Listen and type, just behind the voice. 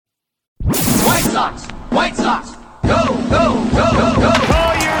Sox! White Sox! Go, go, go, go, go!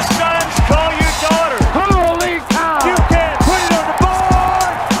 Call your sons, call your daughters. Holy cow! You can put it on the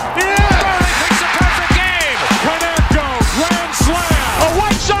board. Yeah! It's a perfect game. Konecko, grand slam. A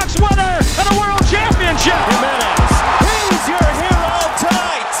White Sox winner and a world championship. Jimenez, he's your hero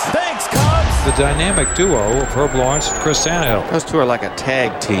tonight. Thanks, Cubs. The dynamic duo of Herb Lawrence and Chris Tannehill. Those two are like a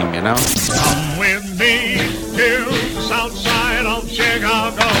tag team, you know? Come with me to the south side of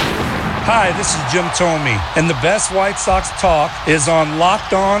Chicago. Hi, this is Jim Thome, and the best White Sox talk is on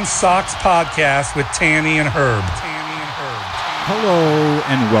Locked On Sox podcast with Tanny and Herb. Hello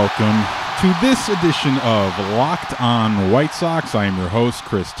and welcome to this edition of Locked On White Sox. I am your host,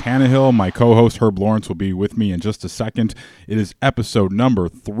 Chris Tannehill. My co-host, Herb Lawrence, will be with me in just a second. It is episode number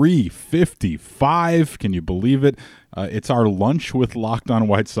 355. Can you believe it? It's our Lunch with Locked On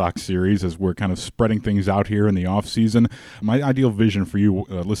White Sox series as we're kind of spreading things out here in the offseason. My ideal vision for you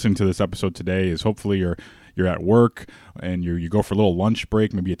listening to this episode today is hopefully you're at work and you go for a little lunch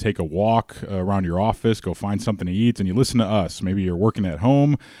break. Maybe you take a walk around your office, go find something to eat, and you listen to us. Maybe you're working at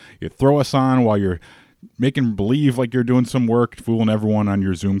home. You throw us on while you're making believe like you're doing some work, fooling everyone on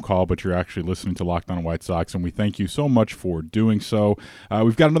your Zoom call, but you're actually listening to Locked On White Sox, and we thank you so much for doing so.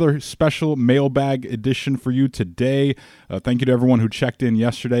 We've got another special mailbag edition for you today. Thank you to everyone who checked in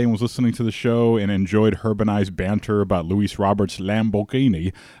yesterday and was listening to the show and enjoyed Herb and I's banter about Luis Roberts'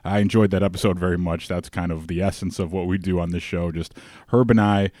 Lamborghini. I enjoyed that episode very much. That's kind of the essence of what we do on this show, just Herb and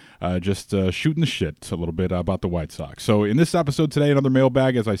I just shooting the shit a little bit about the White Sox. So in this episode today, another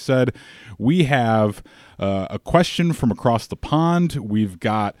mailbag, as I said, we have a question from across the pond. We've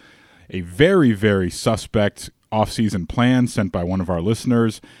got a very, very suspect off-season plan sent by one of our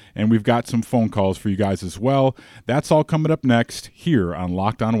listeners, and we've got some phone calls for you guys as well. That's all coming up next here on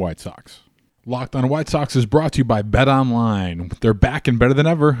Locked On White Sox. Locked On White Sox is brought to you by BetOnline. They're back and better than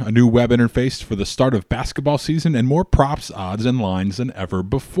ever. A new web interface for the start of basketball season and more props, odds, and lines than ever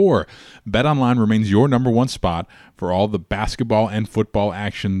before. BetOnline remains your number one spot for all the basketball and football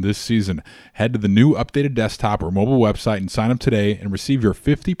action this season. Head to the new updated desktop or mobile website and sign up today and receive your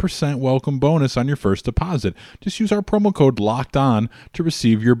 50% welcome bonus on your first deposit. Just use our promo code LOCKEDON to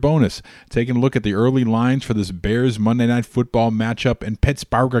receive your bonus. Taking a look at the early lines for this Bears Monday Night Football matchup in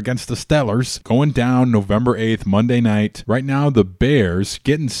Pittsburgh against the Steelers, going down November 8th, Monday night. Right now, the Bears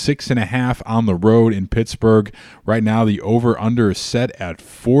getting 6.5 on the road in Pittsburgh. Right now, the over-under is set at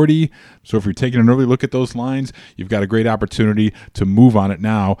 40. So if you're taking an early look at those lines, you've got a great opportunity to move on it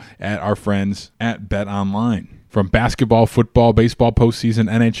now at our friends at BetOnline. From basketball, football, baseball, postseason,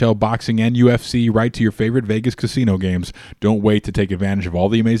 NHL, boxing, and UFC, right to your favorite Vegas casino games, don't wait to take advantage of all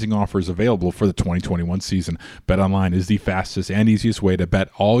the amazing offers available for the 2021 season. BetOnline is the fastest and easiest way to bet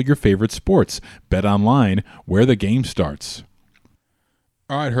all your favorite sports. BetOnline, where the game starts.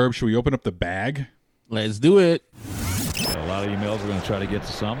 All right, Herb, should we open up the bag? Let's do it. A lot of emails. We're going to try to get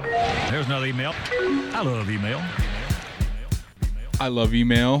to some. There's another email. I love email. I love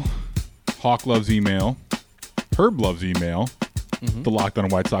email. Hawk loves email. Herb loves email. The Locked On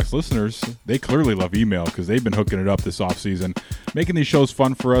White Sox listeners, they clearly love email because they've been hooking it up this offseason, making these shows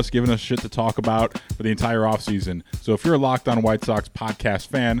fun for us, giving us shit to talk about for the entire offseason. So if you're a Locked On White Sox podcast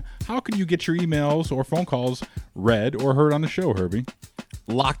fan, how can you get your emails or phone calls read or heard on the show, Herbie?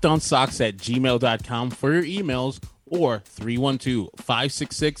 LockedOnSox@gmail.com for your emails, or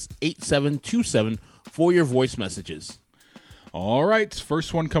 312-566-8727 for your voice messages. All right,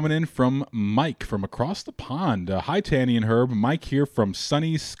 first one coming in from Mike from across the pond. Hi, Tanny and Herb. Mike here from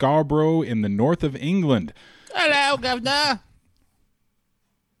sunny Scarborough in the north of England. Hello, Governor.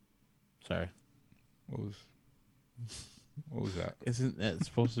 Sorry. What was that? Isn't that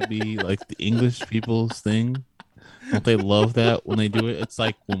supposed to be like the English people's thing? Don't they love that when they do it? It's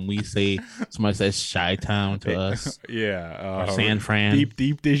like when we say, somebody says Chi-Town to us. Yeah. Or San Fran.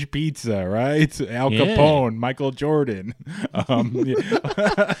 Deep dish pizza, right? Al Capone, Michael Jordan.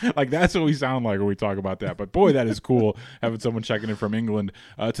 Like, that's what we sound like when we talk about that. But boy, that is cool having someone checking in from England.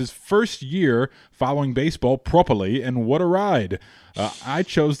 It's his first year following baseball properly, and what a ride. I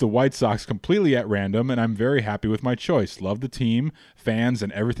chose the White Sox completely at random, and I'm very happy with my choice. Love the team, fans,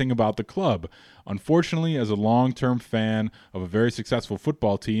 and everything about the club. Unfortunately, as a long-term fan of a very successful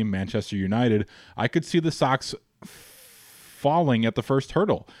football team, Manchester United, I could see the Sox falling at the first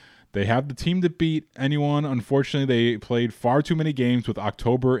hurdle. They have the team to beat anyone. Unfortunately, they played far too many games with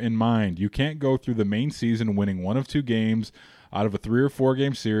October in mind. You can't go through the main season winning one of two games out of a 3 or 4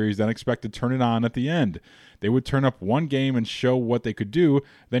 game series, then expect to turn it on at the end. They would turn up one game and show what they could do,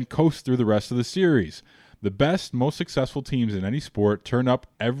 then coast through the rest of the series. The best, most successful teams in any sport turn up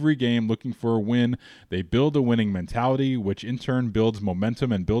every game looking for a win. They build a winning mentality, which in turn builds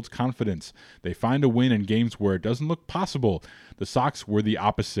momentum and builds confidence. They find a win in games where it doesn't look possible. The Sox were the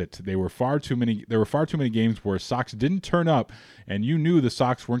opposite. There were far too many games where Sox didn't turn up, and you knew the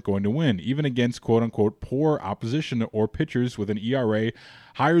Sox weren't going to win, even against quote-unquote poor opposition or pitchers with an ERA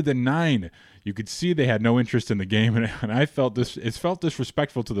higher than 9. You could see they had no interest in the game, and I felt this. It felt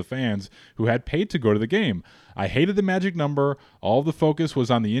disrespectful to the fans who had paid to go to the game. I hated the magic number. All the focus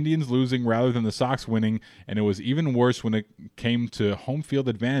was on the Indians losing rather than the Sox winning, and it was even worse when it came to home field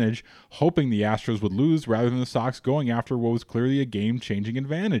advantage, hoping the Astros would lose rather than the Sox going after what was clearly a game-changing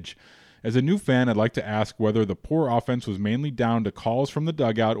advantage. As a new fan, I'd like to ask whether the poor offense was mainly down to calls from the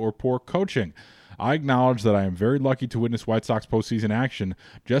dugout or poor coaching. I acknowledge that I am very lucky to witness White Sox postseason action,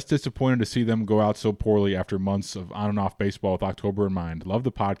 just disappointed to see them go out so poorly after months of on and off baseball with October in mind. Love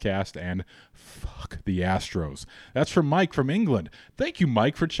the podcast, and fuck the Astros. That's from Mike from England. Thank you,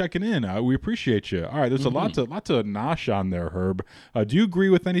 Mike, for checking in. We appreciate you. All right, there's a lot to nosh on there, Herb. Do you agree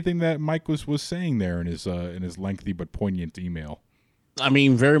with anything that Mike was saying there in his lengthy but poignant email? I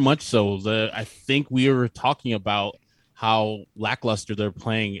mean, very much so. I think we were talking about how lackluster they're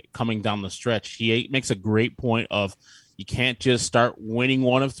playing coming down the stretch. He makes a great point of you can't just start winning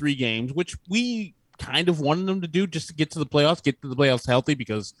one of 3 games, which we kind of wanted them to do just to get to the playoffs healthy,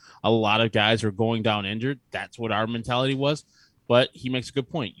 because a lot of guys are going down injured. That's what our mentality was. But he makes a good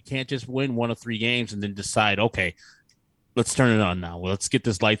point. You can't just win one of 3 games and then decide, okay, let's turn it on now. Well, let's get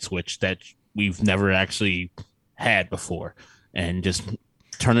this light switch that we've never actually had before and just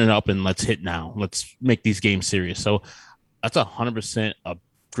turn it up and let's hit now. Let's make these games serious. So that's 100% a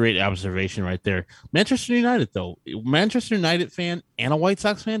great observation right there. Manchester United, though, Manchester United fan and a White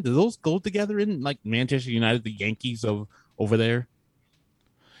Sox fan, do those go together in like Manchester United, the Yankees of over there?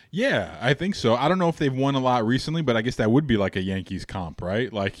 Yeah, I think so. I don't know if they've won a lot recently, but I guess that would be like a Yankees comp,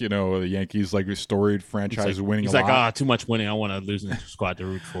 right? Like, you know, the Yankees, like a storied franchise winning a lot. He's like, too much winning. I want to lose in the squad to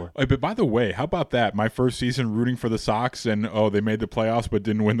root for. But by the way, how about that? My first season rooting for the Sox, and they made the playoffs but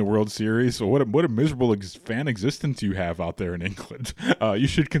didn't win the World Series. So what a miserable fan existence you have out there in England. You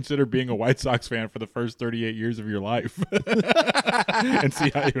should consider being a White Sox fan for the first 38 years of your life and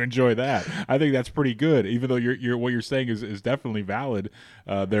see how you enjoy that. I think that's pretty good, even though what you're saying is definitely valid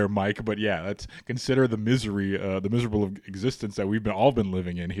there, Mike. But yeah, let's consider the miserable existence that we've all been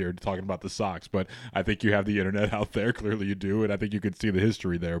living in here talking about the Sox. But I think you have the internet out there. Clearly you do, and I think you could see the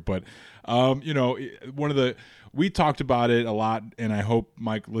history there. But we talked about it a lot, and I hope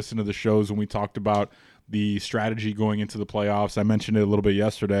Mike listened to the shows when we talked about the strategy going into the playoffs. I mentioned it a little bit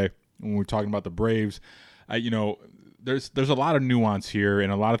yesterday when we were talking about the Braves. There's a lot of nuance here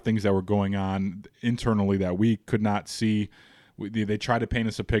and a lot of things that were going on internally that we could not see. They tried to paint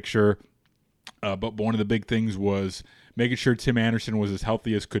us a picture, but one of the big things was making sure Tim Anderson was as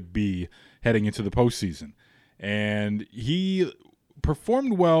healthy as could be heading into the postseason. And he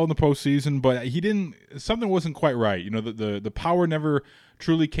performed well in the postseason, but something wasn't quite right. You know, the power never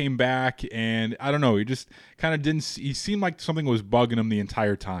truly came back, and I don't know, he just kind of he seemed like something was bugging him the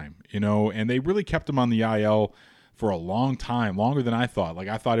entire time, you know, and they really kept him on the IL for a long time, longer than I thought. Like,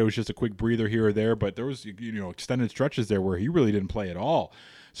 I thought it was just a quick breather here or there, but there was, extended stretches there where he really didn't play at all.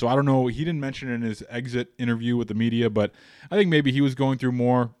 So I don't know. He didn't mention it in his exit interview with the media, but I think maybe he was going through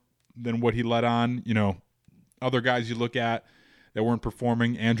more than what he let on. You know, other guys you look at that weren't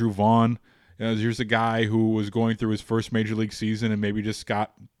performing, Andrew Vaughn, here's a guy who was going through his first major league season and maybe just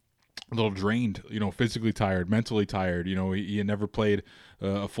got a little drained, physically tired, mentally tired. He had never played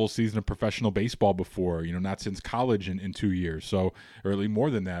a full season of professional baseball before, not since college in 2 years. So, or at least more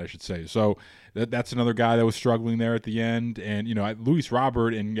than that, I should say. So that's another guy that was struggling there at the end. And, Luis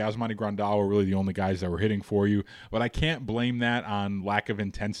Robert and Yasmani Grandal were really the only guys that were hitting for you. But I can't blame that on lack of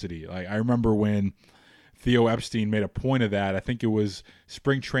intensity. Like, I remember when Theo Epstein made a point of that. I think it was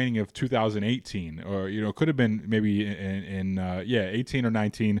spring training of 2018, or, it could have been maybe in 18 or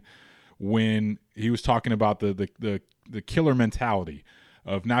 19, when he was talking about the killer mentality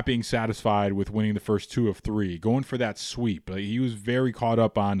of not being satisfied with winning the first 2 of 3, going for that sweep. Like, he was very caught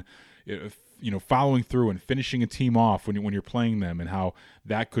up on, following through and finishing a team off when you're playing them, and how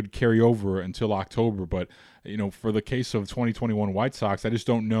that could carry over until October. But, for the case of 2021 White Sox, I just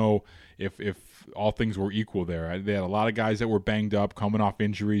don't know if all things were equal there. They had a lot of guys that were banged up, coming off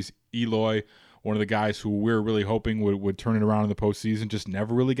injuries. Eloy, one of the guys who we're really hoping would turn it around in the postseason, just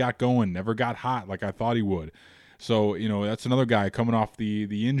never really got going, never got hot like I thought he would. So, that's another guy coming off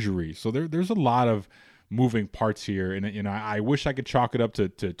the injury. So there's a lot of moving parts here. And, I wish I could chalk it up to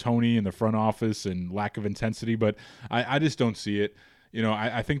Tony and the front office and lack of intensity, but I just don't see it.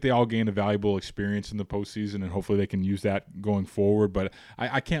 I think they all gained a valuable experience in the postseason, and hopefully they can use that going forward. But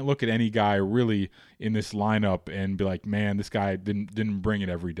I can't look at any guy really in this lineup and be like, man, this guy didn't bring it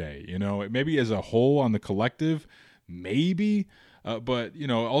every day. Maybe as a whole on the collective, maybe. But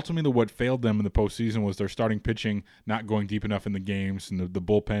ultimately what failed them in the postseason was their starting pitching not going deep enough in the games, and the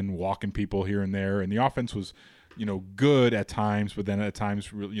bullpen walking people here and there, and the offense was good at times, but then at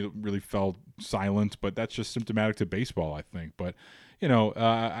times really fell silent. But that's just symptomatic to baseball, I think. But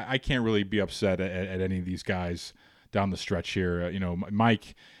I can't really be upset at any of these guys down the stretch here.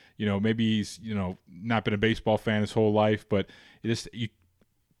 Mike, maybe he's not been a baseball fan his whole life, but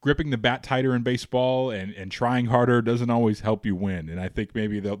gripping the bat tighter in baseball and trying harder doesn't always help you win. And I think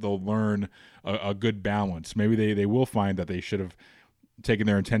maybe they'll learn a good balance. Maybe they will find that they should have taken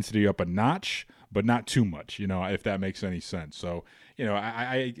their intensity up a notch, but not too much, if that makes any sense. So,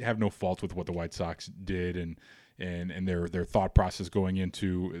 I have no fault with what the White Sox did and their thought process going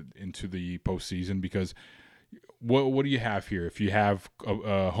into the postseason, because what do you have here? If you have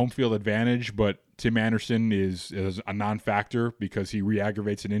a home field advantage, but Tim Anderson is a non-factor because he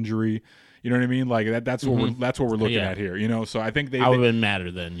re-aggravates an injury, you know what I mean? Like that's what we're looking at here. So I think I wouldn't matter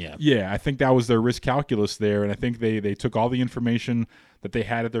then. Yeah, I think that was their risk calculus there, and I think they took all the information that they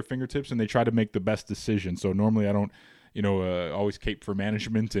had at their fingertips and they tried to make the best decision. So normally I don't always cape for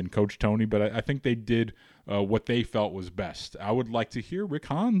management and Coach Tony, but I think they did what they felt was best. I would like to hear Rick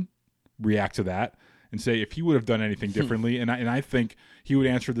Hahn react to that and say if he would have done anything differently, and I think he would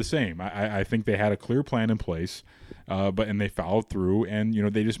answer the same. I think they had a clear plan in place, and they followed through, and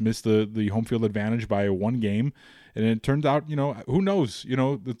they just missed the home field advantage by one game, and it turned out who knows,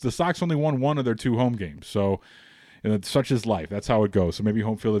 the Sox only won one of their 2 home games, so. Such is life. That's how it goes. So maybe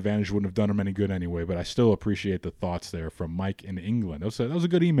home field advantage wouldn't have done him any good anyway, but I still appreciate the thoughts there from Mike in England. That was a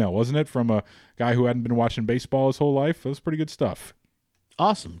good email, wasn't it, from a guy who hadn't been watching baseball his whole life? That was pretty good stuff.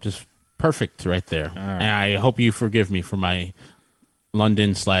 Awesome. Just perfect right there. Right. And I hope you forgive me for my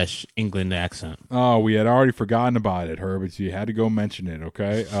London/England accent. Oh, we had already forgotten about it, Herbert. So you had to go mention it,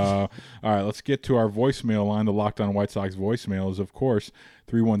 okay? All right, let's get to our voicemail line. The Locked On White Sox voicemail is, of course,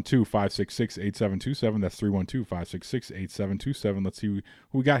 312-566-8727. That's 312-566-8727. Let's see who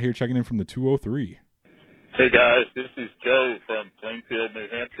we got here checking in from the 203. Hey, guys. This is Joe from Plainfield, New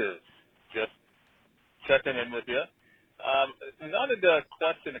Hampshire. Just checking in with you. I wanted to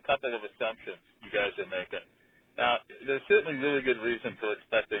question a couple of assumptions you guys are making. Now, there's certainly really good reason for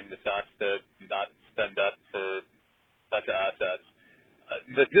expecting the Sox to not spend up for a bunch of assets.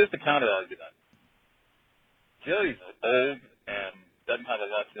 But here's the counter-argument. Jerry's old and doesn't have a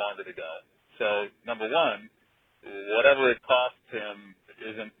lot longer to go. So, number one, whatever it costs him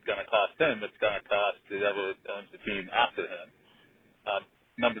isn't going to cost him. It's going to cost whoever owns the team after him.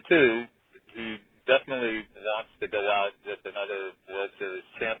 Number two, he definitely wants to go out with another World Series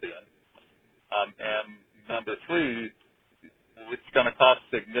champion. And number three, it's going to cost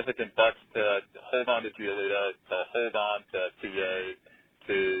significant bucks to hold on to Giolito, to hold on to TA,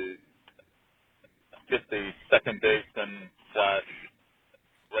 to get the second baseman /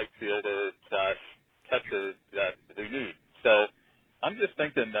 right fielder / catcher that we need. So I'm just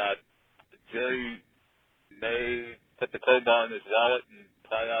thinking that Jerry may put the crowbar in his wallet and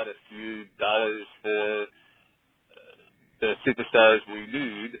pry out a few dollars for the superstars we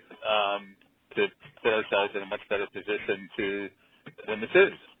need to put ourselves in a much better position to win the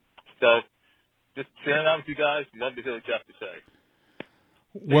series. So just sharing that with you guys. Love to hear what you have to say.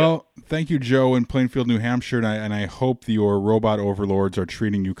 Well, thank you, Joe, in Plainfield, New Hampshire, and I hope your robot overlords are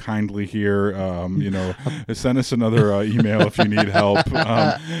treating you kindly here. Send us another email if you need help.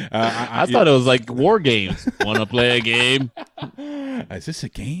 I thought it was like war games. Want to play a game? Is this a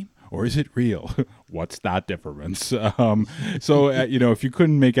game? Or is it real? What's that difference? So if you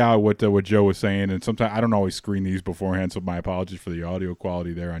couldn't make out what Joe was saying, and sometimes I don't always screen these beforehand, so my apologies for the audio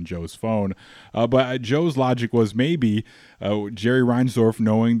quality there on Joe's phone. But Joe's logic was maybe Jerry Reinsdorf,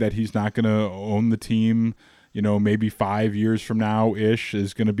 knowing that he's not going to own the team, maybe 5 years from now-ish,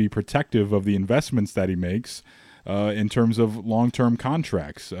 is going to be protective of the investments that he makes in terms of long-term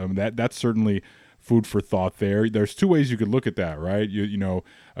contracts. That's certainly food for thought there. There's two ways you could look at that, right?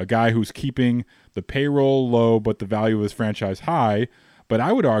 A guy who's keeping the payroll low but the value of his franchise high. But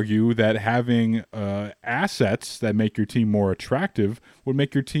I would argue that having assets that make your team more attractive would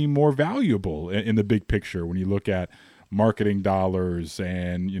make your team more valuable in the big picture when you look at marketing dollars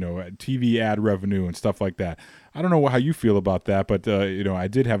and TV ad revenue and stuff like that. I don't know how you feel about that, but I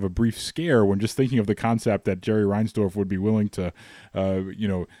did have a brief scare when just thinking of the concept that Jerry Reinsdorf would be willing to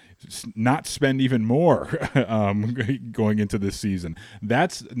not spend even more going into this season.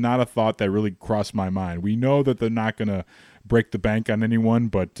 That's not a thought that really crossed my mind. We know that they're not going to break the bank on anyone,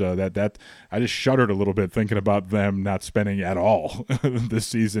 but that I just shuddered a little bit thinking about them not spending at all this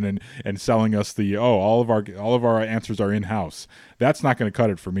season and selling us all of our answers are in house. That's not going to cut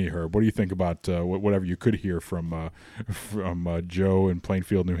it for me, Herb. What do you think about whatever you could hear from Joe in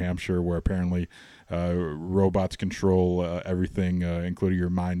Plainfield, New Hampshire, where apparently robots control everything, including your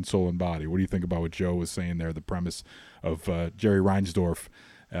mind, soul, and body? What do you think about what Joe was saying there? The premise of Jerry Reinsdorf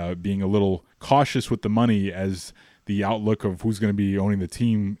being a little cautious with the money, as the outlook of who's going to be owning the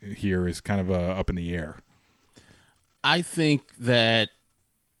team here is kind of up in the air. I think that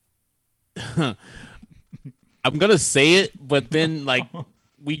I'm going to say it, but then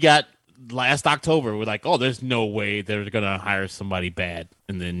we got last October, we're like, oh, there's no way they're going to hire somebody bad.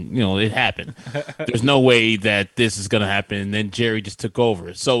 And then, it happened. There's no way that this is going to happen. And then Jerry just took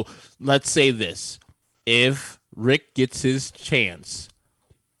over. So let's say this. If Rick gets his chance,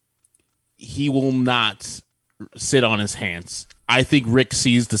 he will not sit on his hands. I think Rick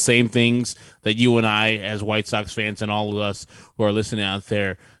sees the same things that you and I, as White Sox fans, and all of us who are listening out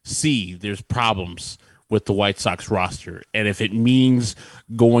there, see. There's problems with the White Sox roster. And if it means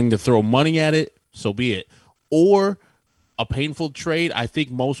going to throw money at it, so be it. Or a painful trade, I think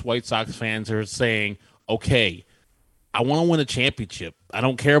most White Sox fans are saying, okay, I want to win a championship. I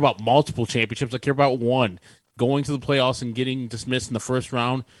don't care about multiple championships. I care about one. Going to the playoffs and getting dismissed in the first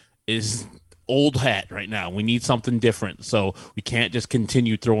round is old hat right now. We need something different. So we can't just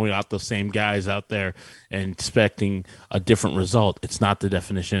continue throwing out the same guys out there and expecting a different result. It's not the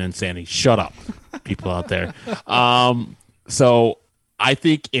definition of insanity. Shut up, people out there. So I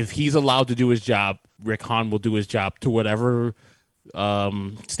think if he's allowed to do his job, Rick Hahn will do his job to whatever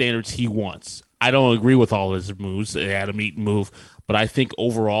standards he wants. I don't agree with all his moves, the Adam Eaton move, but I think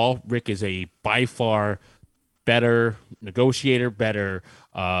overall Rick is a by far better negotiator, better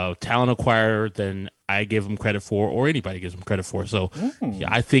talent acquirer than I give him credit for, or anybody gives him credit for. So yeah,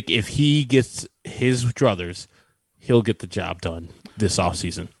 I think if he gets his druthers, he'll get the job done this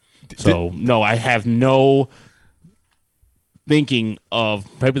offseason. So no, I have no thinking of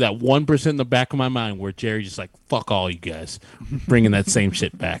maybe that 1% in the back of my mind where Jerry just like, fuck all you guys, bringing that same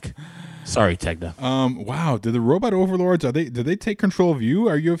shit back. Sorry, Tegna. Wow. Did the robot overlords, did they take control of you?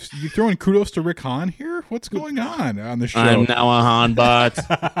 Are you throwing kudos to Rick Hahn here? What's going on the show? I'm now a Hahn bot.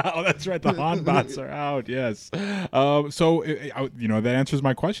 Oh, that's right. The Hahn bots are out. Yes. So that answers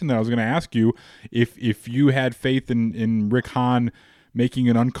my question that I was going to ask you. If you had faith in Rick Hahn making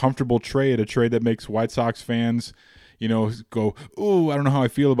an uncomfortable trade, a trade that makes White Sox fans, go, oh, I don't know how I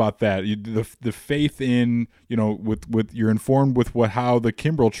feel about that. The faith in, with you're informed with how the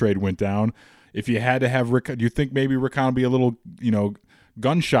Kimbrel trade went down. If you had to have Rick, do you think maybe Rick Hahn would be a little,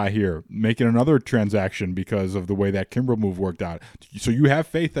 gun shy here, making another transaction because of the way that Kimbrel move worked out? So you have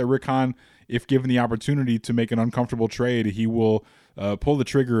faith that Rick Hahn, if given the opportunity to make an uncomfortable trade, he will pull the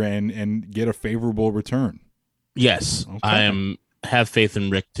trigger and get a favorable return? Yes, okay. I have faith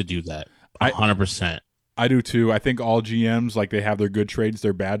in Rick to do that. 100%. I do too. I think all GMs, they have their good trades,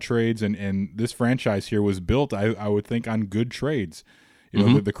 their bad trades, and this franchise here was built, I would think, on good trades.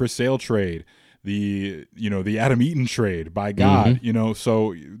 The Chris Sale trade, the Adam Eaton trade, by God, so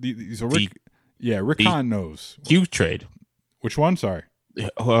Rick Hahn knows. Hugh trade. Which one? Sorry.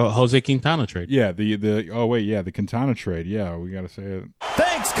 Jose Quintana trade. Yeah, the Quintana trade. Yeah, we got to say it.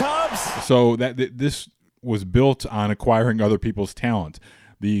 Thanks, Cubs. So this was built on acquiring other people's talent.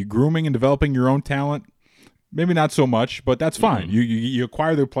 The grooming and developing your own talent, maybe not so much, but that's fine. You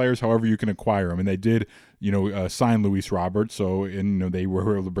acquire their players however you can acquire them, and they did, sign Luis Robert. So, they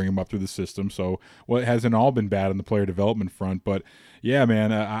were able to bring him up through the system. So, it hasn't all been bad on the player development front. But yeah,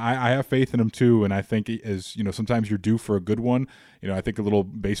 man, I have faith in him too, and I think as sometimes you're due for a good one. I think a little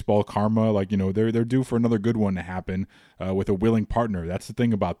baseball karma, they're due for another good one to happen with a willing partner. That's the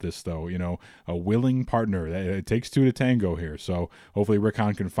thing about this, though. A willing partner. It takes two to tango here. So hopefully Rick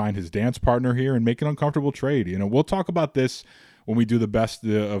Hahn can find his dance partner here and make an uncomfortable trade. We'll talk about this when we do the best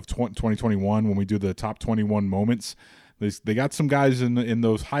of 2021, when we do the top 21 moments. They got some guys in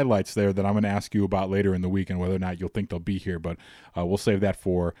those highlights there that I'm going to ask you about later in the week, and whether or not you'll think they'll be here. But we'll save that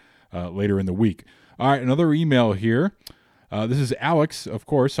for later in the week. All right, another email here. This is Alex, of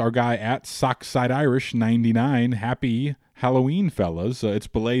course, our guy at SockSideIrish99. Happy Halloween, fellas. It's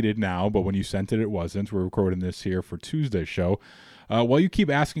belated now, but when you sent it, it wasn't. We're recording this here for Tuesday's show. Well, you keep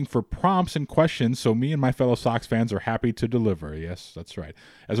asking for prompts and questions, so me and my fellow Sox fans are happy to deliver. Yes, that's right.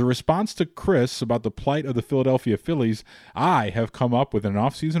 As a response to Chris about the plight of the Philadelphia Phillies, I have come up with an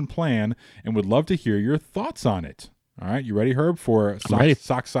off-season plan and would love to hear your thoughts on it. All right, you ready, Herb, for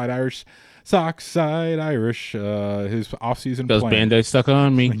Sockside Irish? Sockside Irish, his off-season plan. Those Band-Aids stuck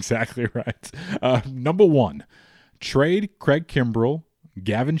on me. Exactly right. Number one, trade Craig Kimbrell,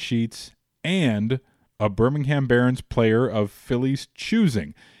 Gavin Sheets, and a Birmingham Barons player of Philly's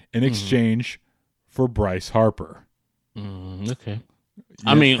choosing in exchange for Bryce Harper. Okay.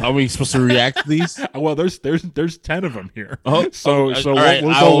 I mean, are we supposed to react to these? Well, there's 10 of them here. Oh, so all right,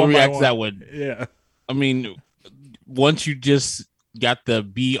 we'll I go will one by react one. to that one. Yeah. I mean, once you just got the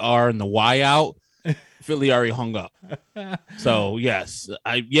BR and the Y out, Philly already hung up. So yes,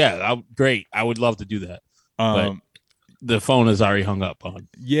 great. I would love to do that, but the phone is already hung up on.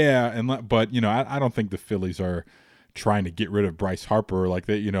 Yeah, but I don't think the Phillies are trying to get rid of Bryce Harper. Like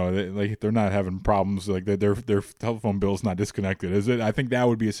they're not having problems. Like their telephone bill is not disconnected, is it? I think that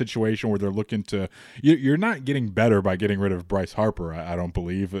would be a situation where they're looking to. You're not getting better by getting rid of Bryce Harper. I don't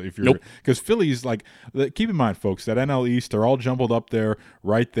believe if you're because Phillies keep in mind, folks, that NL East, they're all jumbled up there,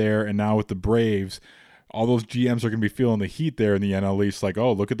 right there, and now with the Braves. All those GMs are going to be feeling the heat there in the NL East. Like,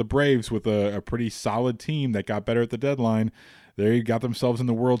 oh, look at the Braves with a pretty solid team that got better at the deadline. They got themselves in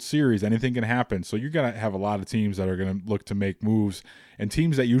the World Series. Anything can happen. So you're going to have a lot of teams that are going to look to make moves. And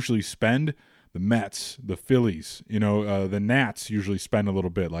teams that usually spend, the Mets, the Phillies, the Nats usually spend a little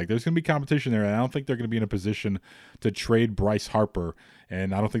bit. Like, there's going to be competition there. And I don't think they're going to be in a position to trade Bryce Harper.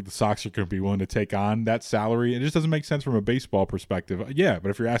 And I don't think the Sox are going to be willing to take on that salary. It just doesn't make sense from a baseball perspective. Yeah, but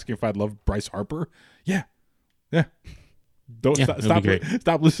if you're asking if I'd love Bryce Harper, yeah.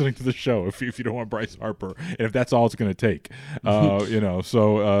 Stop listening to the show if you don't want Bryce Harper, and if that's all it's going to take.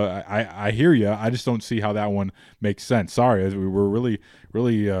 So I hear you. I just don't see how that one makes sense. Sorry, we were really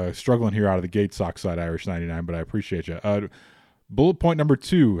struggling here out of the gate, Sox side Irish 99, but I appreciate you. Bullet point number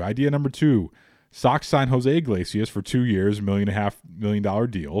 2, idea number 2. Sox sign Jose Iglesias for 2 years, $1.5 million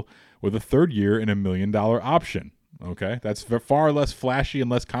deal with a third year and $1 million option. Okay, that's far less flashy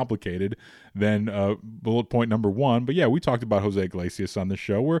and less complicated than bullet point number 1. But yeah, we talked about Jose Iglesias on the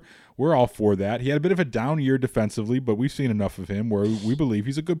show. We're all for that. He had a bit of a down year defensively, but we've seen enough of him where we believe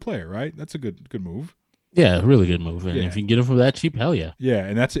he's a good player. Right? That's a good move. Yeah, really good move. And if you can get him for that cheap, hell yeah. Yeah,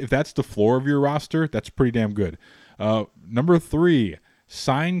 and if that's the floor of your roster, that's pretty damn good. Number 3,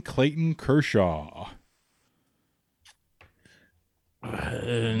 sign Clayton Kershaw.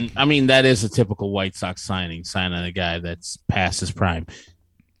 I mean, that is a typical White Sox signing a guy that's past his prime.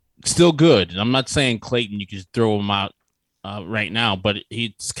 Still good. I'm not saying Clayton, you can throw him out right now, but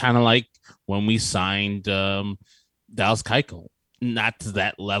it's kind of like when we signed Dallas Keuchel. Not to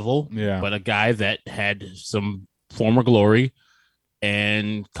that level, but a guy that had some former glory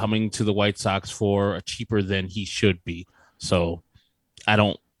and coming to the White Sox for a cheaper than he should be. So I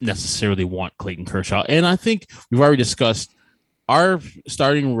don't necessarily want Clayton Kershaw. And I think we've already discussed our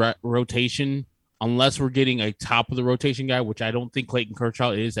starting rotation, unless we're getting a top of the rotation guy, which I don't think Clayton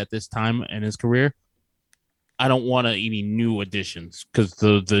Kershaw is at this time in his career. I don't want any new additions because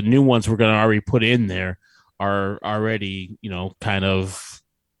the new ones we're going to already put in there are already, kind of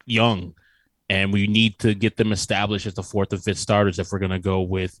young, and we need to get them established as the 4th and 5th starters if we're going to go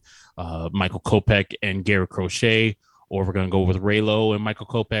with Michael Kopech and Garrett Crochet, or if we're going to go with Raylo and Michael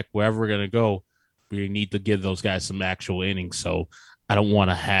Kopech, wherever we're going to go. We need to give those guys some actual innings. So I don't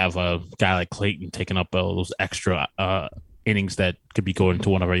want to have a guy like Clayton taking up those extra innings that could be going to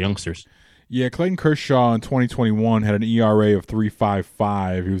one of our youngsters. Yeah, Clayton Kershaw in 2021 had an ERA of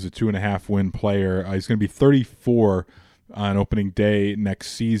 3.55. He was a 2.5 win player. He's going to be 34 on opening day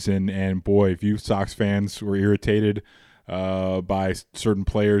next season. And boy, if you Sox fans were irritated by certain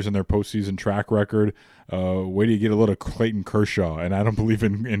players and their postseason track record, wait till you get a little Clayton Kershaw. And I don't believe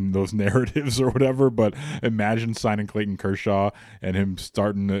in those narratives or whatever, but imagine signing Clayton Kershaw and him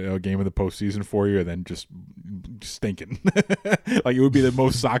starting a game of the postseason for you and then just stinking. Like, it would be the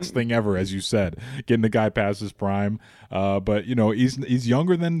most Sox thing ever, as you said, getting the guy past his prime. But he's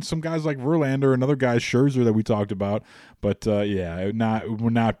younger than some guys like Verlander and other guys, Scherzer, that we talked about. But it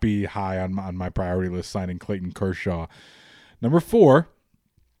would not be high on my priority list signing Clayton Kershaw. Number 4,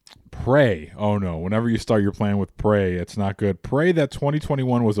 pray. Oh no, whenever you start your plan with pray, it's not good. Pray that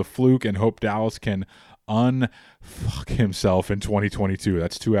 2021 was a fluke and hope Dallas can unfuck himself in 2022.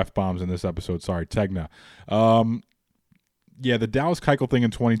 That's 2 F-bombs in this episode. Sorry, Tegna. The Dallas Keuchel thing in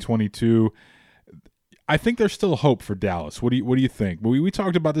 2022, I think there's still hope for Dallas. What do you think? We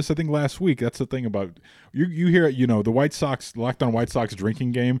talked about this, I think, last week. That's the thing about you hear the White Sox, Locked On White Sox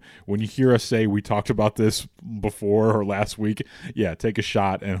drinking game. When you hear us say we talked about this before or last week, take a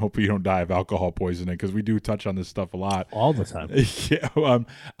shot and hopefully you don't die of alcohol poisoning, because we do touch on this stuff a lot all the time.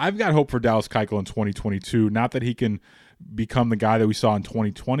 I've got hope for Dallas Keuchel in 2022. Not that he can become the guy that we saw in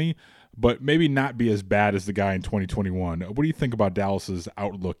 2020, but maybe not be as bad as the guy in 2021. What do you think about Dallas's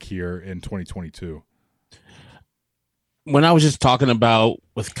outlook here in 2022? When I was just talking about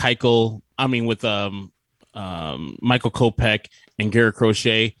with Keuchel, with Michael Kopech, and Garrett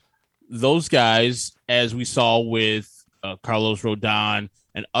Crochet. Those guys, as we saw with Carlos Rodon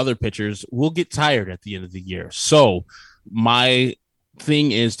and other pitchers, will get tired at the end of the year. So my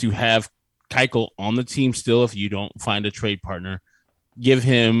thing is to have Keuchel on the team still if you don't find a trade partner. Give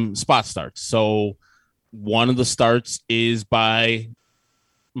him spot starts. So one of the starts is by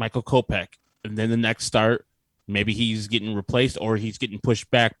Michael Kopech, and then the next start, maybe he's getting replaced or he's getting pushed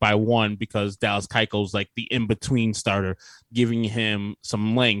back by one because Dallas Keuchel's like the in-between starter, giving him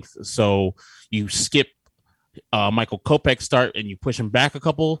some length. So you skip Michael Kopech start and you push him back a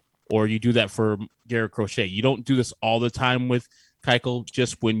couple, or you do that for Garrett Crochet. You don't do this all the time with Keuchel,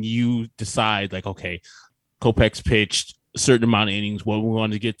 just when you decide like, okay, Kopech's pitched a certain amount of innings. What we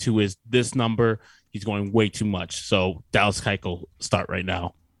want to get to is this number. He's going way too much. So Dallas Keuchel start right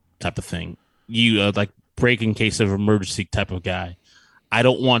now type of thing. You like break in case of emergency type of guy. I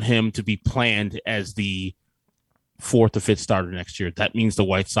don't want him to be planned as the 4th or 5th starter next year. That means the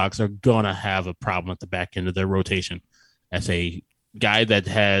White Sox are going to have a problem at the back end of their rotation. As a guy that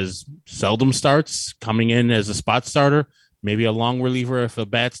has seldom starts, coming in as a spot starter, maybe a long reliever if a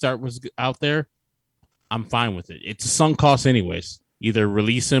bad start was out there, I'm fine with it. It's a sunk cost anyways. Either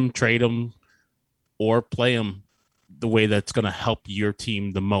release him, trade him, or play him the way that's going to help your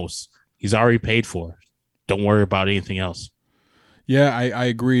team the most. He's already paid for. Don't worry about anything else. Yeah, I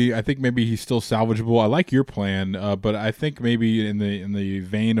agree. I think maybe he's still salvageable. I like your plan, but I think maybe in the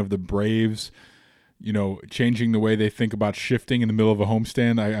vein of the Braves, changing the way they think about shifting in the middle of a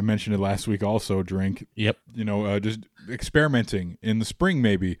homestand. I mentioned it last week also, Drink. Yep. Just experimenting in the spring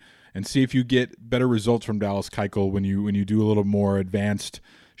maybe and see if you get better results from Dallas Keuchel when you do a little more advanced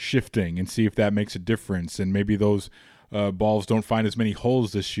shifting and see if that makes a difference. And maybe those balls don't find as many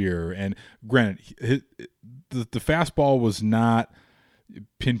holes this year. And granted, the fastball was not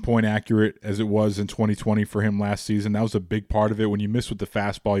pinpoint accurate as it was in 2020 for him last season. That was a big part of it. When you miss with the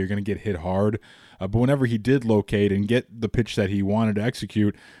fastball, you're going to get hit hard. But whenever he did locate and get the pitch that he wanted to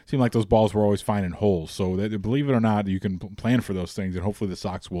execute, it seemed like those balls were always finding holes. So that, believe it or not, you can plan for those things, and hopefully the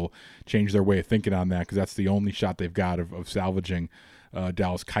Sox will change their way of thinking on that, because that's the only shot they've got of salvaging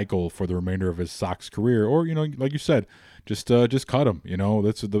Dallas Keuchel for the remainder of his Sox career. Or, like you said, just cut him.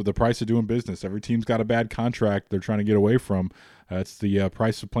 That's the price of doing business. Every team's got a bad contract they're trying to get away from. That's the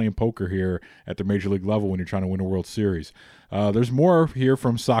price of playing poker here at the major league level when you're trying to win a World Series. There's more here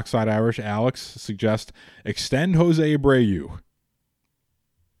from Sockside Irish. Alex suggests extend Jose Abreu.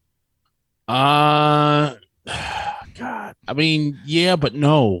 God. I mean, yeah, but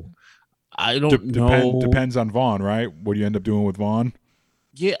no. I don't know. Depends on Vaughn, right? What do you end up doing with Vaughn?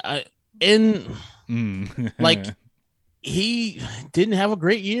 Yeah, he didn't have a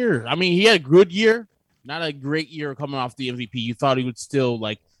great year. I mean, he had a good year, not a great year coming off the MVP. You thought he would still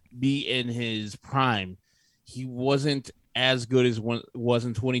be in his prime. He wasn't as good as was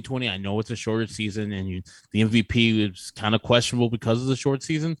in 2020. I know it's a shorter season, and the MVP was kind of questionable because of the short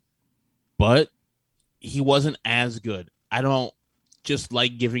season, but he wasn't as good. I don't just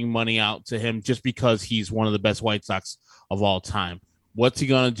like giving money out to him just because he's one of the best White Sox of all time. What's he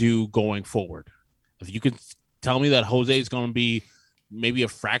going to do going forward? If you could tell me that Jose is going to be maybe a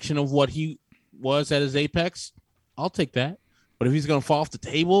fraction of what he was at his apex, I'll take that. But if he's going to fall off the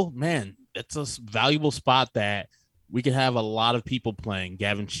table, man, it's a valuable spot that we could have a lot of people playing.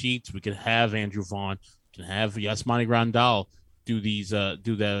 Gavin Sheets, we could have Andrew Vaughn, we can have Yasmani Grandal do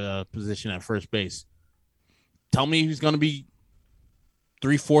that position at first base. Tell me he's going to be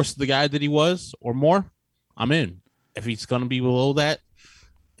 3/4 of the guy that he was or more, I'm in. If he's going to be below that,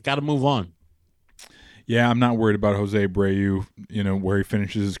 got to move on. Yeah, I'm not worried about Jose Abreu, where he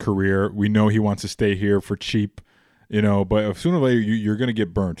finishes his career. We know he wants to stay here for cheap, but sooner or later you're going to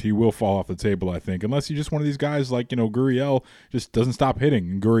get burnt. He will fall off the table, I think, unless he's just one of these guys like, Gurriel just doesn't stop hitting.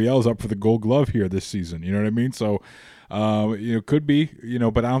 And Gurriel's up for the Gold Glove here this season. You know what I mean? So, could be,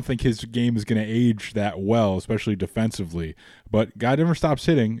 but I don't think his game is going to age that well, especially defensively. But guy never stops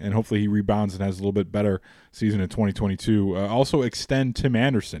hitting, and hopefully he rebounds and has a little bit better season in 2022. Also extend Tim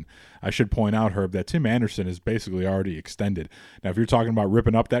Anderson. I should point out, Herb, that Tim Anderson is basically already extended. Now, if you're talking about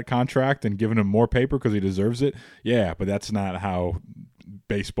ripping up that contract and giving him more paper because he deserves it, yeah, but that's not how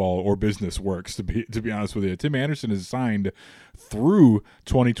baseball or business works, to be honest with you. Tim Anderson is signed through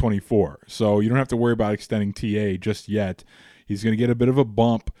 2024, so you don't have to worry about extending TA just yet. He's going to get a bit of a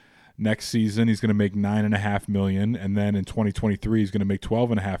bump next season. He's going to make $9.5 million, and then in 2023 he's going to make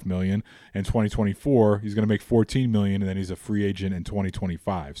 $12.5 million. In 2024 he's going to make $14 million, and then he's a free agent in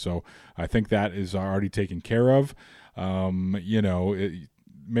 2025. So I think that is already taken care of.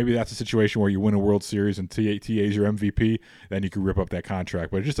 maybe that's a situation where you win a World Series and TA is your MVP, then you could rip up that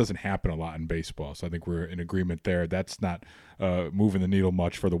contract. But it just doesn't happen a lot in baseball. So I think we're in agreement there. That's not moving the needle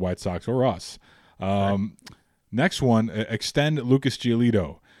much for the White Sox or us. Next one, extend Lucas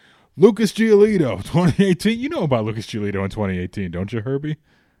Giolito. Lucas Giolito, 2018. You know about Lucas Giolito in 2018, don't you, Herbie?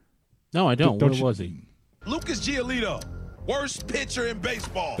 No, I don't. Where was he? Lucas Giolito, worst pitcher in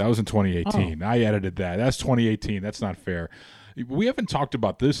baseball. That was in 2018. I edited that. That's 2018. That's not fair. We haven't talked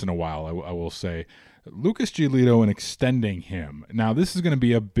about this in a while, I will say. Lucas Giolito and extending him. Now, this is going to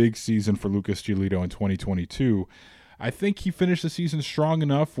be a big season for Lucas Giolito in 2022. I think he finished the season strong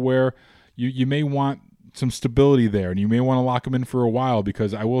enough where you may want some stability there, and you may want to lock him in for a while,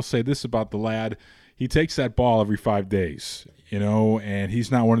 because I will say this about the lad. He takes that ball every 5 days, and he's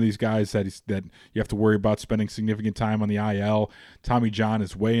not one of these guys that you have to worry about spending significant time on the IL. Tommy John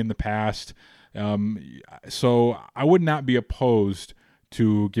is way in the past. So I would not be opposed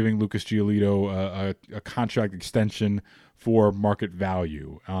to giving Lucas Giolito a contract extension for market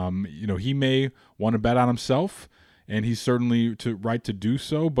value. He may want to bet on himself, and he's certainly right to do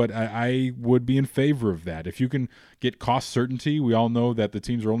so, but I would be in favor of that. If you can get cost certainty, we all know that the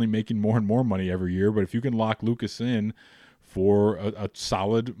teams are only making more and more money every year, but if you can lock Lucas in for a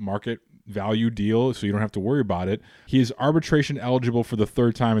solid market value deal so you don't have to worry about it. He is arbitration eligible for the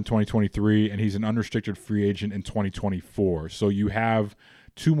third time in 2023, and he's an unrestricted free agent in 2024. So you have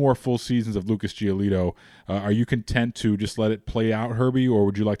 2 more full seasons of Lucas Giolito. Are you content to just let it play out, Herbie, or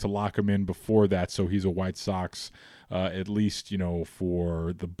would you like to lock him in before that so he's a White Sox at least,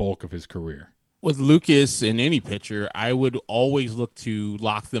 for the bulk of his career? With Lucas and any pitcher, I would always look to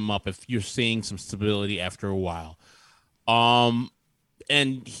lock them up if you're seeing some stability after a while.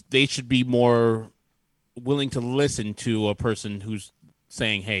 And they should be more willing to listen to a person who's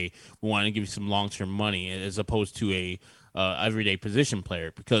saying, hey, we want to give you some long-term money, as opposed to a everyday position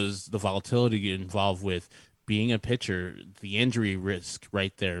player, because the volatility involved with being a pitcher, the injury risk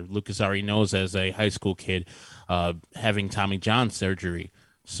right there. Lucas already knows as a high school kid having Tommy John surgery.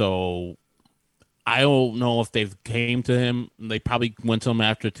 So I don't know if they've came to him. They probably went to him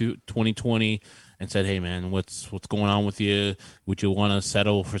after 2020 and said, hey, man, what's going on with you? Would you want to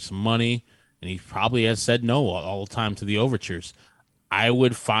settle for some money? And he probably has said no all the time to the overtures. I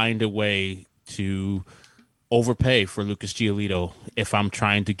would find a way to overpay for Lucas Giolito if I'm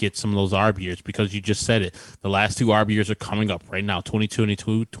trying to get some of those ARB years, because you just said it. The last 2 ARB years are coming up right now,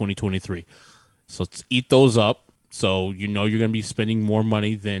 2022, 2023. So let's eat those up. So you're going to be spending more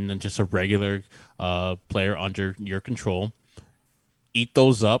money than just a regular player under your control. Eat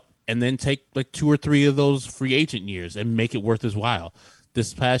those up, and then take like 2 or 3 of those free agent years and make it worth his while.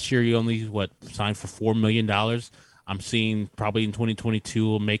 This past year, you only signed for $4 million. I'm seeing probably in 2022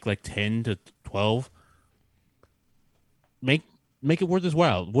 will make like 10 to 12. Make it worth his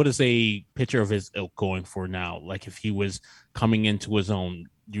while. What is a pitcher of his ilk going for now? Like if he was coming into his own,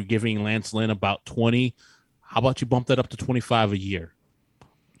 you're giving Lance Lynn about 20. How about you bump that up to 25 a year?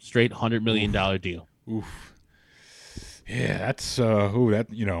 Straight $100 million deal. Oof. Yeah, that's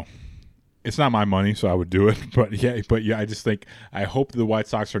it's not my money, so I would do it. But yeah, I just think I hope the White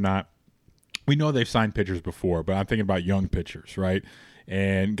Sox are not. We know they've signed pitchers before, but I'm thinking about young pitchers, right?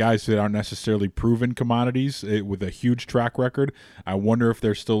 And guys that aren't necessarily proven commodities with a huge track record. I wonder if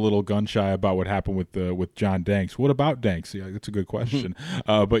they're still a little gun shy about what happened with John Danks. What about Danks? Yeah, that's a good question.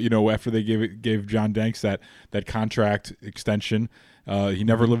 But after they gave John Danks that contract extension, he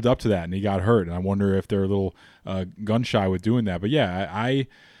never lived up to that, and he got hurt. And I wonder if they're a little gun shy with doing that. But yeah, I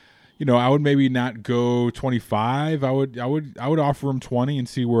would maybe not go 25. I would offer him 20 and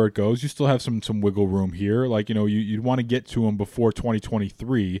see where it goes. You still have some wiggle room here. Like, you'd want to get to him before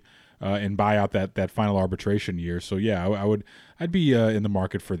 2023 and buy out that final arbitration year. So yeah, I'd be in the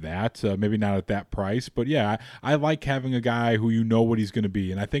market for that. Maybe not at that price, but yeah, I like having a guy who what he's going to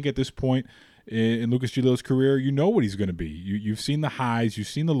be. And I think at this point in Lucas Giolito's career, you know what he's going to be. You've seen the highs, you've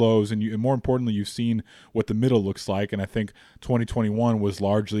seen the lows, and more importantly, you've seen what the middle looks like. And I think 2021 was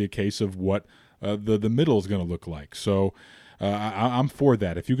largely a case of what the middle is going to look like. So I'm for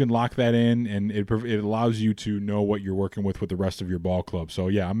that. If you can lock that in, and it allows you to know what you're working with the rest of your ball club. So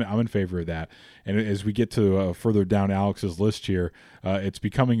yeah, I'm in favor of that. And as we get to further down Alex's list here, it's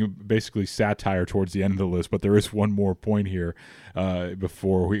becoming basically satire towards the end of the list. But there is one more point here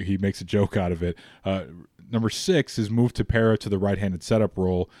before he makes a joke out of it. Number 6 is move Tepera to the right-handed setup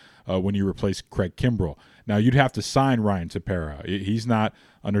role when you replace Craig Kimbrell. Now, you'd have to sign Ryan Tepera. He's not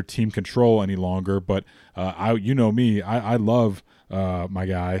under team control any longer, but you know me, I love my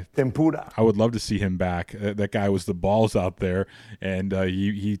guy. Tempura. I would love to see him back. That guy was the balls out there, and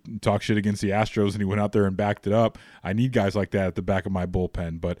he talked shit against the Astros, and he went out there and backed it up. I need guys like that at the back of my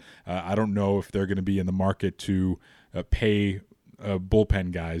bullpen, but I don't know if they're going to be in the market to pay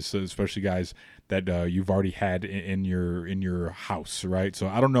bullpen guys, especially guys that you've already had in your house, right? So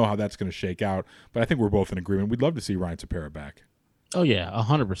I don't know how that's going to shake out, but I think we're both in agreement. We'd love to see Ryan Tepera back. Oh yeah,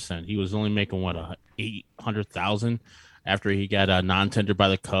 100%. He was only making $800,000 after he got non-tendered by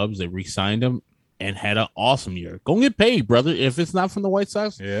the Cubs. They re-signed him and had an awesome year. Go and get paid, brother. If it's not from the White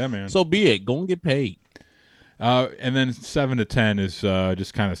Sox, yeah, man, so be it. Go and get paid. And then 7 to 10 is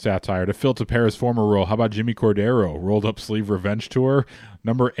just kind of satire. To fill Tepera's former role, how about Jimmy Cordero? Rolled up sleeve revenge tour.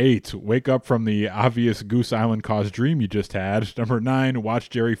 Number 8, wake up from the obvious Goose Island caused dream you just had. Number 9,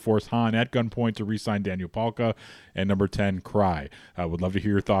 watch Jerry force Han at gunpoint to re-sign Daniel Palka. And number 10, cry. I would love to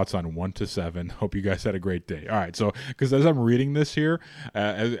hear your thoughts on 1 to 7. Hope you guys had a great day. All right, so because as I'm reading this here,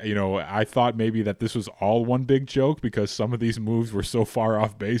 I thought maybe that this was all one big joke because some of these moves were so far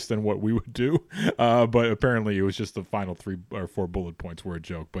off base than what we would do. But apparently it was just the final 3 or 4 bullet points were a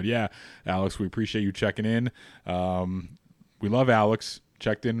joke. But yeah, Alex, we appreciate you checking in. We love Alex.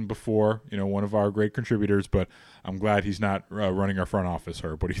 Checked in before, one of our great contributors, but I'm glad he's not running our front office.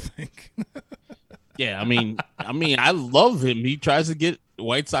 Herb, what do you think? Yeah, I mean, I love him. He tries to get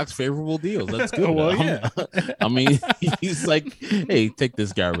White Sox favorable deals. That's good. Well, yeah. I mean, he's like, hey, take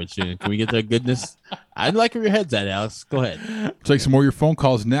this garbage. Can we get that goodness? I'd like where your head's at, Alex. Go ahead. We'll take some more of your phone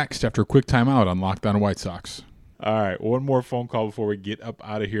calls next after a quick timeout on Locked On White Sox. All right, one more phone call before we get up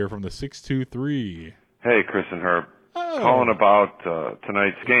out of here from the 623. Hey, Chris and Herb. Calling about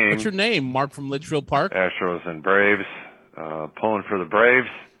tonight's game. What's your name? Mark from Litchfield Park? Astros and Braves. Pulling for the Braves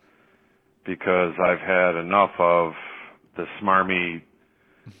because I've had enough of the smarmy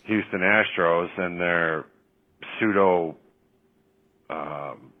Houston Astros and their pseudo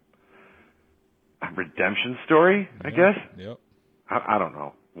redemption story, I guess. Yep. I don't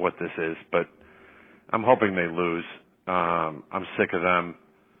know what this is, but I'm hoping they lose. I'm sick of them.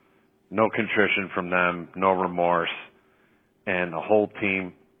 No contrition from them, no remorse, and the whole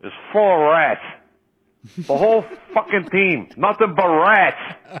team is full of rats. The whole fucking team, nothing but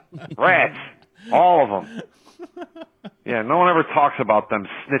rats. Rats, all of them. Yeah, no one ever talks about them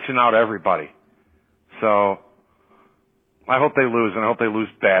snitching out everybody. So I hope they lose, and I hope they lose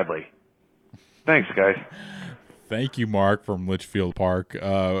badly. Thanks, guys. Thank you, Mark from Litchfield Park.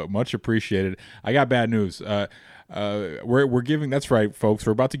 Much appreciated. I got bad news. We're giving, that's right, folks.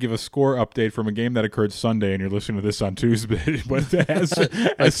 We're about to give a score update from a game that occurred Sunday, and you're listening to this on Tuesday. But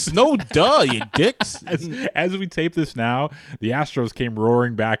as no duh, you dicks. As we tape this now, the Astros came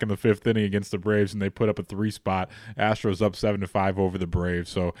roaring back in the 5th inning against the Braves, and they put up a 3-spot. Astros up 7-5 over the Braves.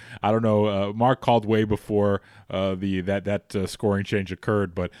 So I don't know. Mark called way before that scoring change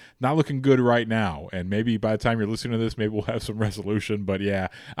occurred, but not looking good right now. And maybe by the time you're listening to this, maybe we'll have some resolution. But yeah,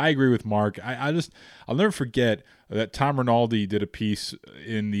 I agree with Mark. I'll never forget that Tom Rinaldi did a piece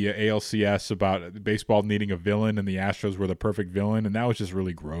in the ALCS about baseball needing a villain, and the Astros were the perfect villain, and that was just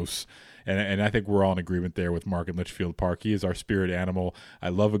really gross. And I think we're all in agreement there with Mark in Litchfield Park. He is our spirit animal. I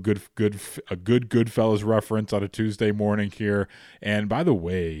love a good Goodfellas reference on a Tuesday morning here. And by the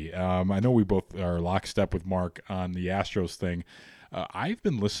way, I know we both are lockstep with Mark on the Astros thing. I've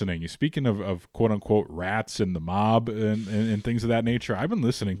been listening. Speaking of quote unquote rats and the mob and things of that nature, I've been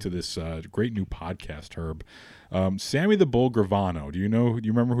listening to this great new podcast, Herb. Sammy the Bull Gravano. Do you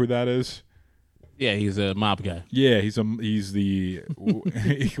remember who that is? Yeah, he's a mob guy. Yeah, he's the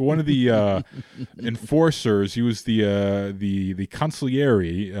one of the enforcers. He was the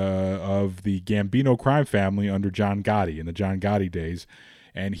consigliere of the Gambino crime family under John Gotti in the John Gotti days,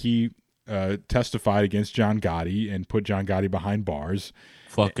 and he testified against John Gotti and put John Gotti behind bars.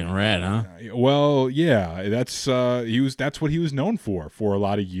 Fucking rat, huh? Well, yeah, that's what he was known for a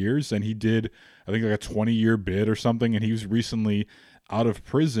lot of years, and he did, I think, like a 20-year bid or something, and he was recently out of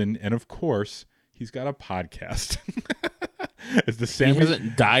prison, and of course, he's got a podcast. It's the Sammy. He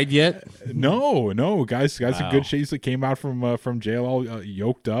hasn't died yet? No, guys in good shape. He came out from jail all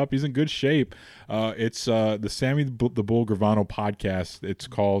yoked up. He's in good shape. It's the Sammy the Bull Gravano podcast. It's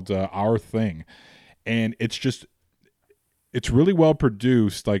called Our Thing, and it's really well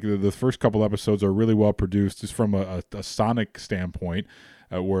produced. Like the first couple episodes are really well produced, just from a sonic standpoint.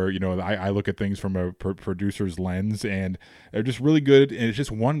 Where I look at things from a producer's lens, and they're just really good. And it's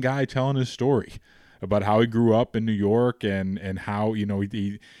just one guy telling his story. about how he grew up in New York and how, you know,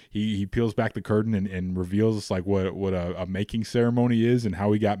 he peels back the curtain and reveals like what a making ceremony is and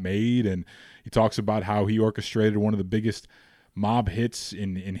how he got made. And he talks about how he orchestrated one of the biggest mob hits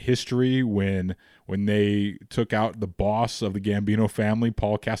in history when they took out the boss of the Gambino family,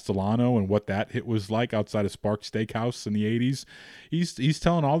 Paul Castellano, and what that hit was like outside of Spark Steakhouse in the 80s. He's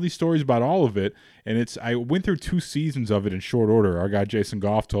telling all these stories about all of it, and I went through 2 seasons of it in short order. Our guy Jason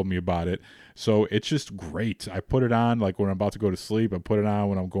Goff told me about it, so it's just great. I put it on like when I'm about to go to sleep. I put it on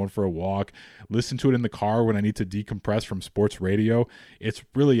when I'm going for a walk. Listen to it in the car when I need to decompress from sports radio. It's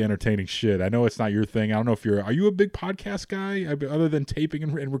really entertaining shit. I know it's not your thing. I don't know if are you a big podcast guy other than taping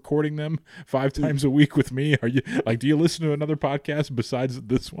and recording them 5 times a week with me? Are you like, do you listen to another podcast besides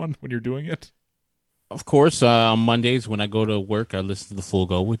this one when you're doing it? Of course, on Mondays when I go to work, I listen to The Full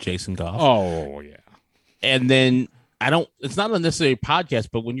Go with Jason Goff. Oh, yeah. And then it's not a necessary podcast,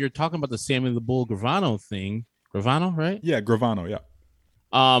 but when you're talking about the Sammy the Bull Gravano thing, Gravano, right? Yeah, Gravano, yeah.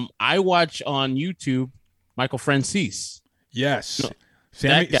 I watch on YouTube Michael Francis. Yes.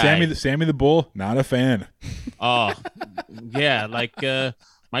 Sammy the Bull, not a fan. Oh, yeah, like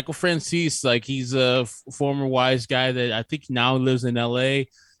Michael Francis, like he's a former Wise guy that I think now lives in LA.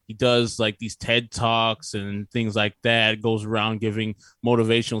 He does like these TED Talks and things like that, goes around giving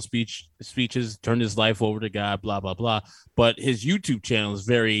motivational speeches, turned his life over to God, blah, blah, blah. But his YouTube channel is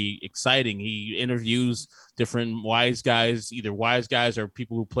very exciting. He interviews different wise guys, either wise guys or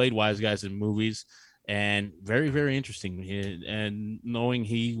people who played wise guys in movies, and very, very interesting. And knowing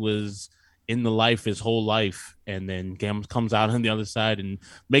he was in the life his whole life and then comes out on the other side and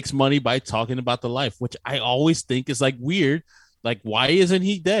makes money by talking about the life, which I always think is like weird. Like, why isn't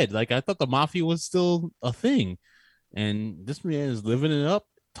he dead? Like, I thought the mafia was still a thing. And this man is living it up,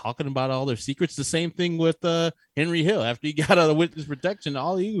 talking about all their secrets. The same thing with Henry Hill. After he got out of witness protection,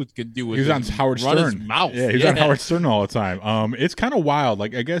 all he could do was on Howard Stern. His mouth. Yeah, he's on Howard Stern all the time. It's kind of wild.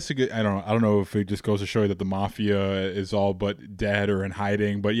 Like, I guess I don't know if it just goes to show you that the mafia is all but dead or in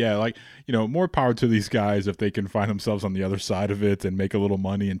hiding. But yeah, like, you know, more power to these guys if they can find themselves on the other side of it and make a little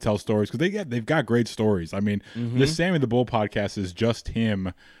money and tell stories, because they've got great stories. I mean, This Sammy the Bull podcast is just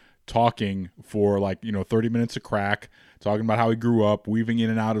him talking for 30 minutes of crack, talking about how he grew up, weaving in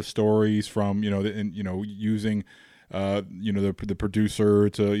and out of stories from, using the producer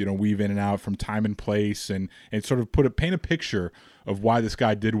to, weave in and out from time and place and sort of paint a picture of why this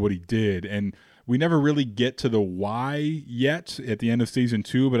guy did what he did. And we never really get to the why yet at the end of season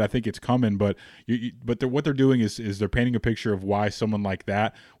 2, but I think it's coming. But what they're doing is they're painting a picture of why someone like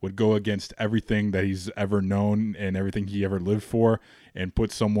that would go against everything that he's ever known and everything he ever lived for and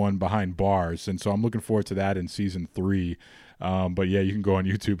put someone behind bars. And so I'm looking forward to that in season 3. But yeah, you can go on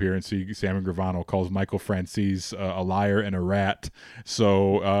YouTube here and see Sammy Gravano calls Michael Francis a liar and a rat.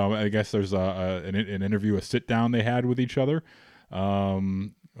 So I guess there's an interview, a sit down they had with each other.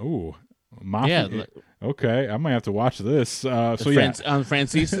 Mafia. Yeah, okay, I might have to watch this. On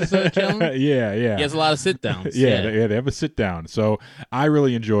Francis's channel. Yeah. He has a lot of sit downs. They have a sit down. So I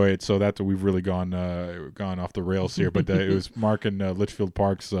really enjoy it. So that's we've really gone off the rails here. But it was Mark and Litchfield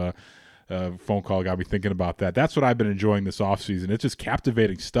Park's phone call got me thinking about that. That's what I've been enjoying this offseason. It's just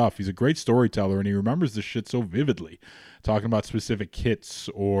captivating stuff. He's a great storyteller, and he remembers this shit so vividly, talking about specific hits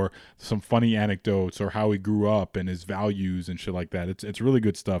or some funny anecdotes or how he grew up and his values and shit like that. It's really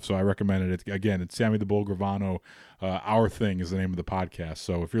good stuff, so I recommend it. Again, it's Sammy the Bull Gravano. Our Thing is the name of the podcast.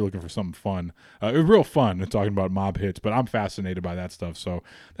 So if you're looking for something fun, it was real fun talking about mob hits, but I'm fascinated by that stuff. So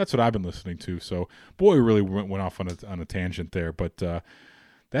that's what I've been listening to. So boy, we really went off on a tangent there, but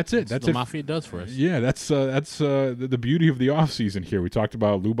that's it. That's what the Mafia does for us. Yeah, that's the beauty of the off season here. We talked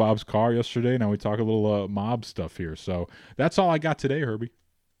about Lou Bob's car yesterday. Now we talk a little mob stuff here. So that's all I got today, Herbie.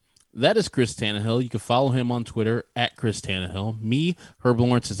 That is Chris Tannehill. You can follow him on Twitter at Chris Tannehill. Me, Herb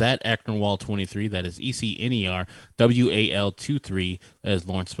Lawrence, is at Acknerwall23. That is ECNERWAL23. That is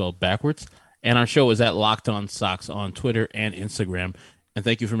Lawrence spelled backwards. And our show is at Locked On Sox on Twitter and Instagram. And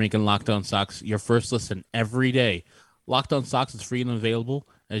thank you for making Locked On Sox your first listen every day. Locked On Sox is free and available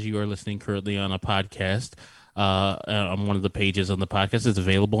as you are listening currently on a podcast. On one of the pages on the podcast, it's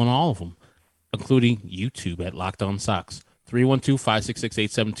available on all of them, including YouTube at Locked On Sox.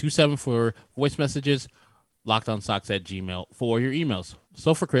 312-566-8727 for voice messages, lockedonsox@gmail.com for your emails.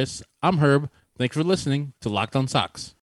 So for Chris, I'm Herb. Thanks for listening to Locked On Sox.